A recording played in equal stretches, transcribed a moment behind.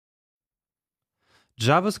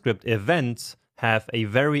JavaScript events have a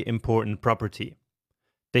very important property.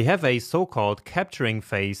 They have a so-called capturing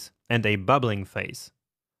phase and a bubbling phase.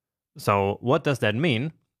 So what does that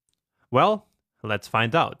mean? Well, let's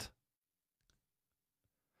find out.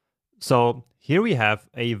 So here we have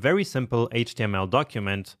a very simple HTML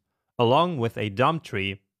document along with a DOM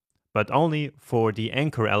tree, but only for the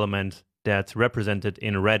anchor element that's represented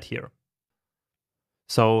in red here.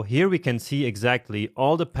 So here we can see exactly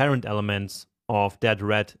all the parent elements of that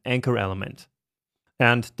red anchor element.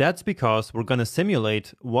 And that's because we're going to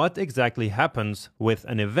simulate what exactly happens with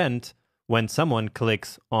an event when someone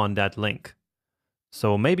clicks on that link.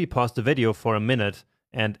 So maybe pause the video for a minute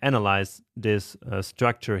and analyze this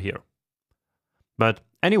structure here. But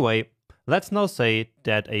anyway, let's now say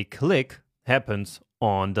that a click happens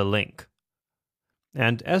on the link.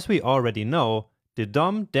 And as we already know, the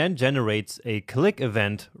DOM then generates a click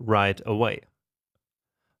event right away.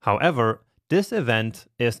 However, this event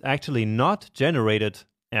is actually not generated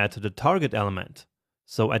at the target element,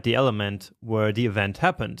 so at the element where the event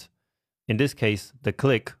happened, in this case the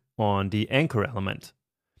click on the anchor element.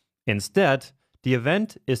 Instead, the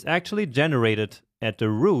event is actually generated at the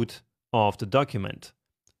root of the document,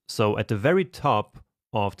 so at the very top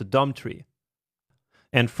of the DOM tree.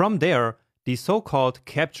 And from there, the so-called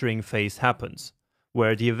capturing phase happens,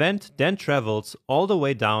 where the event then travels all the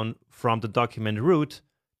way down from the document root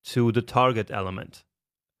to the target element.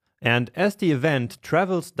 And as the event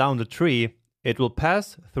travels down the tree, it will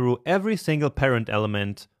pass through every single parent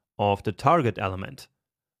element of the target element.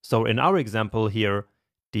 So in our example here,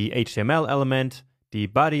 the HTML element, the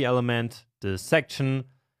body element, the section,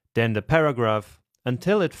 then the paragraph,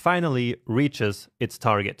 until it finally reaches its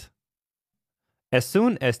target. As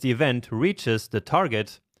soon as the event reaches the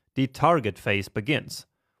target phase begins,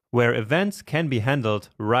 where events can be handled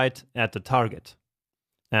right at the target.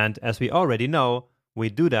 And as we already know, we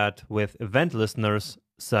do that with event listeners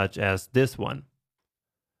such as this one.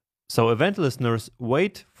 So event listeners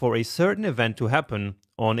wait for a certain event to happen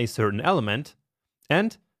on a certain element,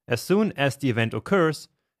 and as soon as the event occurs,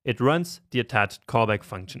 it runs the attached callback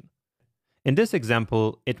function. In this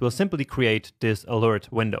example, it will simply create this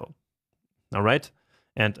alert window. All right?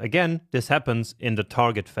 And again, this happens in the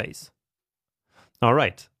target phase. All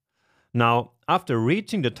right. Now, after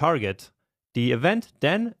reaching the target, the event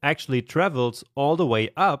then actually travels all the way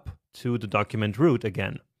up to the document root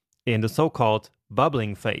again, in the so-called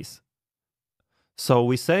bubbling phase. So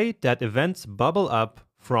we say that events bubble up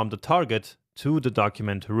from the target to the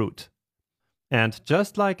document root. And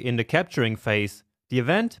just like in the capturing phase, the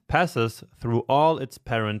event passes through all its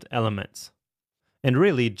parent elements. And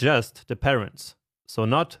really just the parents, so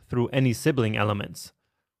not through any sibling elements.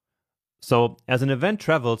 So as an event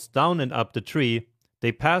travels down and up the tree,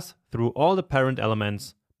 they pass through all the parent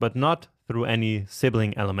elements, but not through any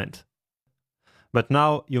sibling element. But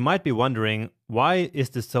now you might be wondering, why is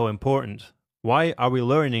this so important? Why are we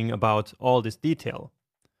learning about all this detail?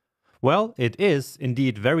 Well, it is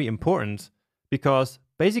indeed very important because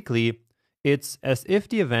basically it's as if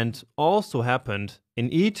the event also happened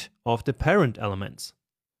in each of the parent elements.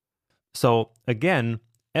 So again,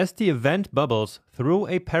 as the event bubbles through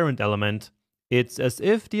a parent element, it's as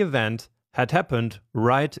if the event had happened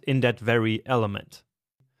right in that very element.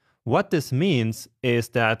 What this means is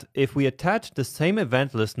that if we attach the same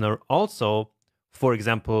event listener also, for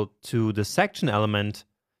example, to the section element,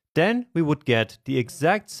 then we would get the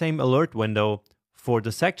exact same alert window for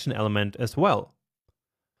the section element as well.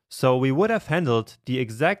 So we would have handled the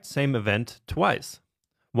exact same event twice,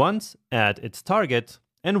 once at its target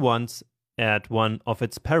and once at one of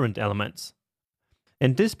its parent elements.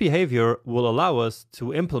 And this behavior will allow us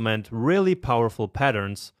to implement really powerful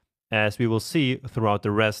patterns, as we will see throughout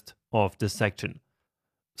the rest of this section.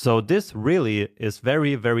 So this really is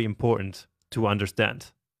very, very important to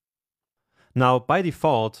understand. Now, by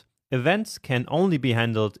default, events can only be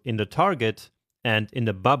handled in the target and in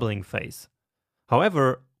the bubbling phase.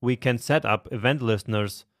 However, we can set up event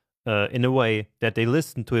listeners in a way that they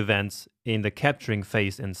listen to events in the capturing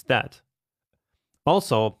phase instead.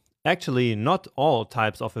 Also, actually, not all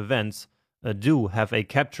types of events do have a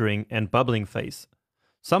capturing and bubbling phase.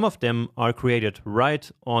 Some of them are created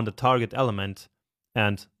right on the target element,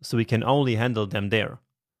 and so we can only handle them there.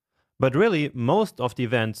 But really, most of the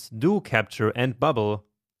events do capture and bubble,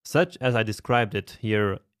 such as I described it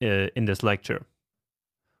here in this lecture.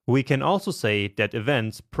 We can also say that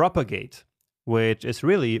events propagate, which is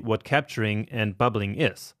really what capturing and bubbling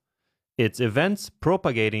is. It's events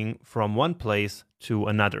propagating from one place to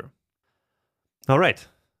another. All right,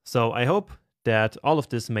 so I hope that all of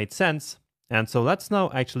this made sense. And so let's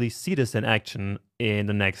now actually see this in action in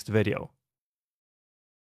the next video.